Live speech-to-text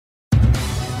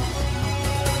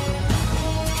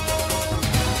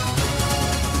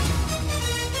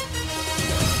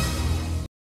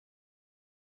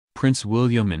Prince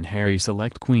William and Harry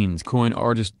select Queen's coin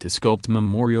artist to sculpt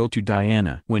memorial to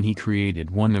Diana. When he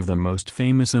created one of the most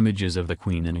famous images of the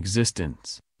Queen in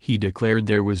existence, he declared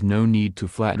there was no need to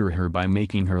flatter her by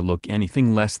making her look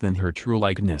anything less than her true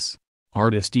likeness.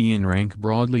 Artist Ian Rank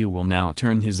Broadley will now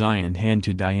turn his eye and hand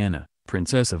to Diana,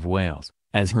 Princess of Wales,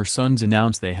 as her sons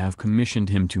announce they have commissioned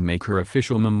him to make her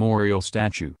official memorial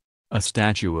statue. A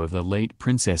statue of the late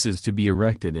princess is to be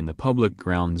erected in the public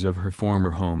grounds of her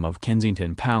former home of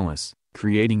Kensington Palace,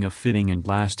 creating a fitting and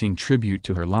lasting tribute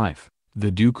to her life,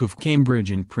 the Duke of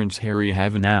Cambridge and Prince Harry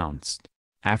have announced.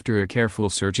 After a careful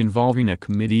search involving a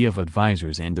committee of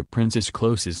advisors and the prince's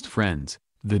closest friends,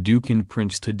 the Duke and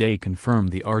Prince today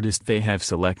confirmed the artist they have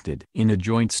selected. In a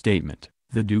joint statement,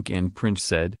 the Duke and Prince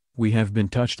said, "We have been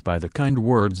touched by the kind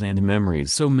words and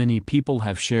memories so many people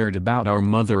have shared about our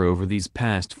mother over these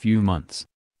past few months.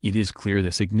 It is clear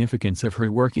the significance of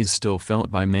her work is still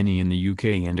felt by many in the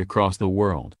UK and across the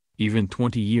world, even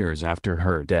 20 years after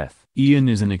her death. Ian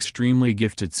is an extremely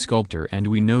gifted sculptor and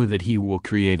we know that he will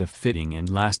create a fitting and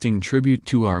lasting tribute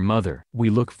to our mother. We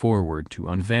look forward to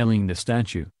unveiling the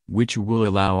statue, which will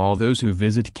allow all those who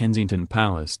visit Kensington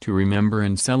Palace to remember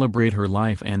and celebrate her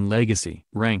life and legacy."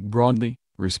 Rank Broadley,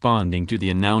 responding to the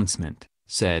announcement,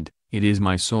 said, "It is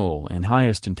my sole and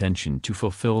highest intention to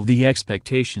fulfill the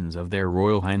expectations of their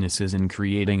Royal Highnesses in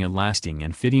creating a lasting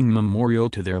and fitting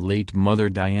memorial to their late mother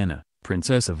Diana,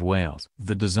 Princess of Wales."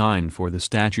 The design for the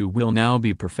statue will now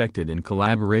be perfected in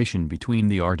collaboration between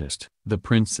the artist, the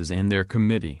princes and their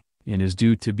committee, and is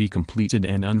due to be completed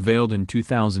and unveiled in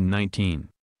 2019.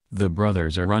 The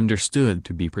brothers are understood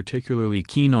to be particularly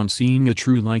keen on seeing a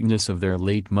true likeness of their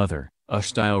late mother, a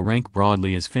style Rank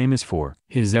Broadley is famous for.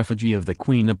 His effigy of the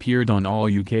Queen appeared on all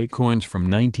UK coins from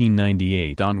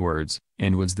 1998 onwards,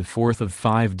 and was the fourth of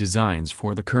 5 designs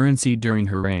for the currency during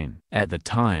her reign. At the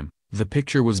time, the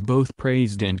picture was both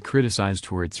praised and criticized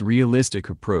for its realistic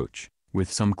approach,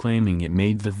 with some claiming it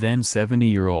made the then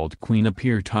 70-year-old Queen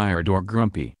appear tired or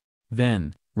grumpy.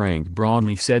 Then, Rank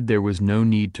Broadley said there was no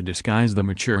need to disguise the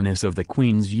matureness of the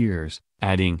Queen's years,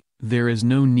 adding, "There is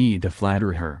no need to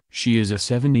flatter her. She is a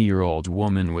 70-year-old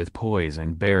woman with poise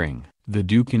and bearing." The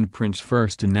Duke and Prince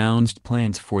first announced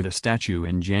plans for the statue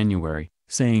in January,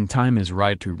 saying time is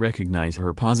right to recognize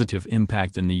her positive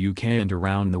impact in the UK and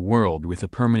around the world with a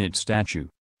permanent statue.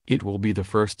 It will be the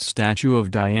first statue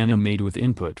of Diana made with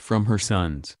input from her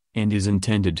sons, and is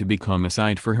intended to become a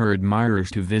site for her admirers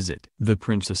to visit. The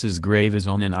princess's grave is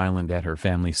on an island at her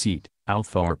family seat,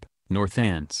 Althorpe,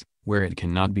 Northants, where it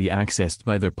cannot be accessed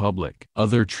by the public.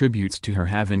 Other tributes to her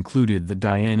have included the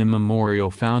Diana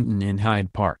Memorial Fountain in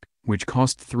Hyde Park, which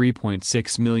cost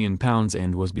 £3.6 million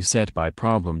and was beset by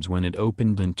problems when it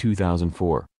opened in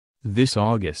 2004. This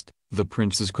August, the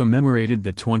princes commemorated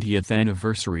the 20th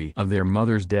anniversary of their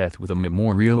mother's death with a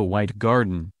memorial White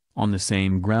Garden, on the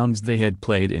same grounds they had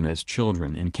played in as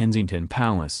children in Kensington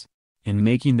Palace. In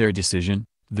making their decision,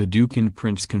 the Duke and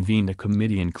Prince convened a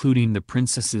committee including the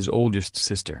princess's oldest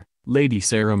sister, Lady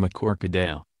Sarah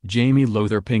McCorquodale, Jamie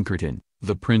Lowther Pinkerton,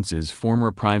 the prince's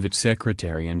former private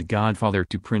secretary and godfather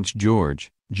to Prince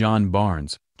George, John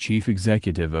Barnes, chief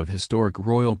executive of Historic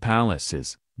Royal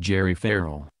Palaces, Jerry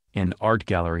Farrell, an art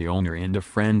gallery owner and a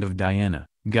friend of Diana,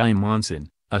 Guy Monson,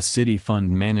 a city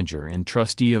fund manager and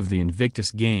trustee of the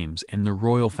Invictus Games and the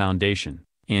Royal Foundation,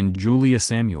 and Julia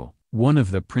Samuel, one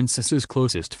of the princess's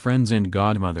closest friends and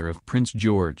godmother of Prince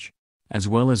George. As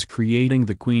well as creating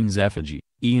the Queen's effigy,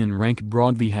 Ian Rank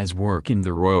Broadley has work in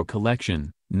the Royal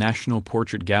Collection, National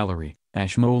Portrait Gallery,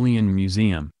 Ashmolean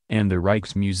Museum, and the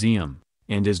Rijksmuseum,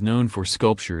 and is known for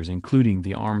sculptures including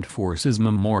the Armed Forces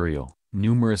Memorial,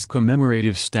 numerous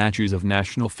commemorative statues of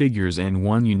national figures and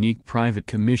one unique private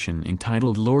commission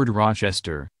entitled Lord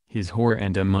Rochester, His Whore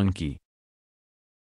and a Monkey.